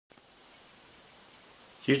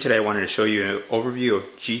Here today I wanted to show you an overview of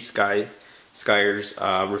Gskyr's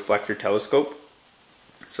reflector telescope.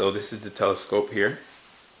 So this is the telescope here.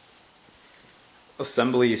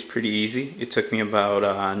 Assembly is pretty easy. It took me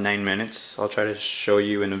about 9 minutes. I'll try to show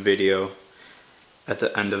you in a video at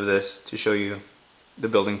the end of this to show you the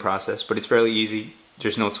building process, but it's fairly easy.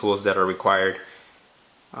 There's no tools that are required.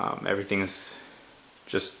 Everything is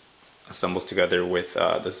just assembles together with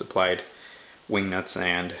the supplied wing nuts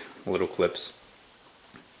and little clips.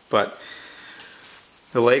 But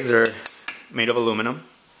the legs are made of aluminum.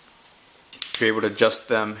 You're able to adjust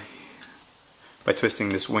them by twisting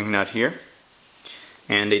this wing nut here.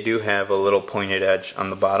 And they do have a little pointed edge on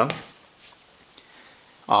the bottom.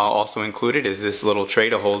 Also included is this little tray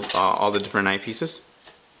to hold all the different eyepieces.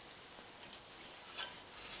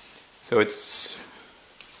 So it's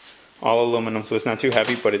all aluminum, so it's not too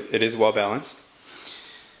heavy, but it is well balanced.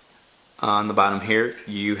 On the bottom here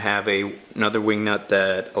you have another wing nut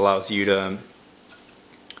that allows you to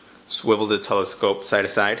swivel the telescope side to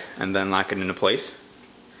side and then lock it into place.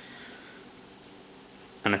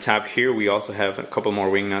 On the top here we also have a couple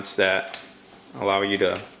more wing nuts that allow you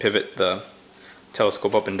to pivot the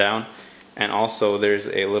telescope up and down, and also there's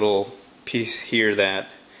a little piece here that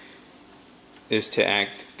is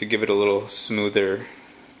to give it a little smoother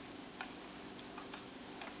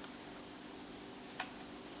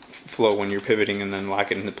flow when you're pivoting and then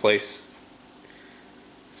lock it into place.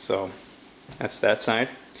 So that's that side.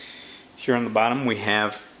 Here on the bottom we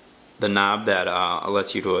have the knob that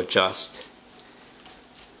lets you to adjust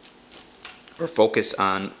or focus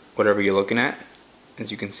on whatever you're looking at. As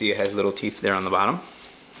you can see, it has little teeth there on the bottom.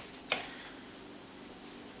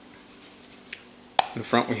 In the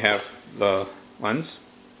front we have the lens.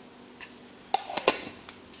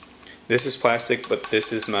 This is plastic, but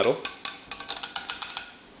this is metal.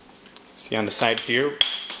 See, on the side here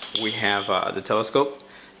we have the telescope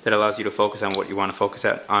that allows you to focus on what you want to focus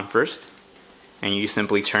on first, and you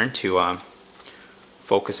simply turn to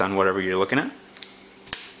focus on whatever you're looking at.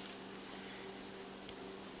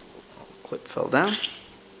 Clip fell down.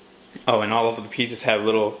 Oh, and all of the pieces have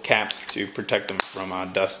little caps to protect them from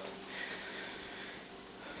dust.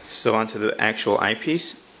 So onto the actual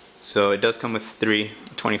eyepiece. So it does come with 3,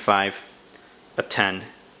 a 25, a 10,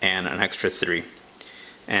 and an extra 3.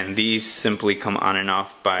 And these simply come on and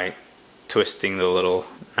off by twisting the little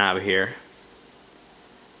knob here,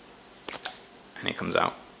 and it comes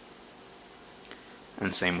out.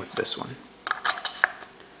 And same with this one.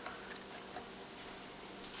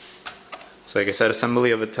 So like I said,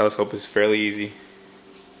 assembly of a telescope is fairly easy.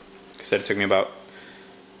 Like I said, it took me about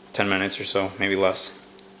 10 minutes or so, maybe less.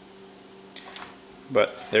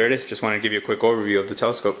 But there it is. Just wanted to give you a quick overview of the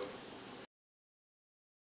telescope.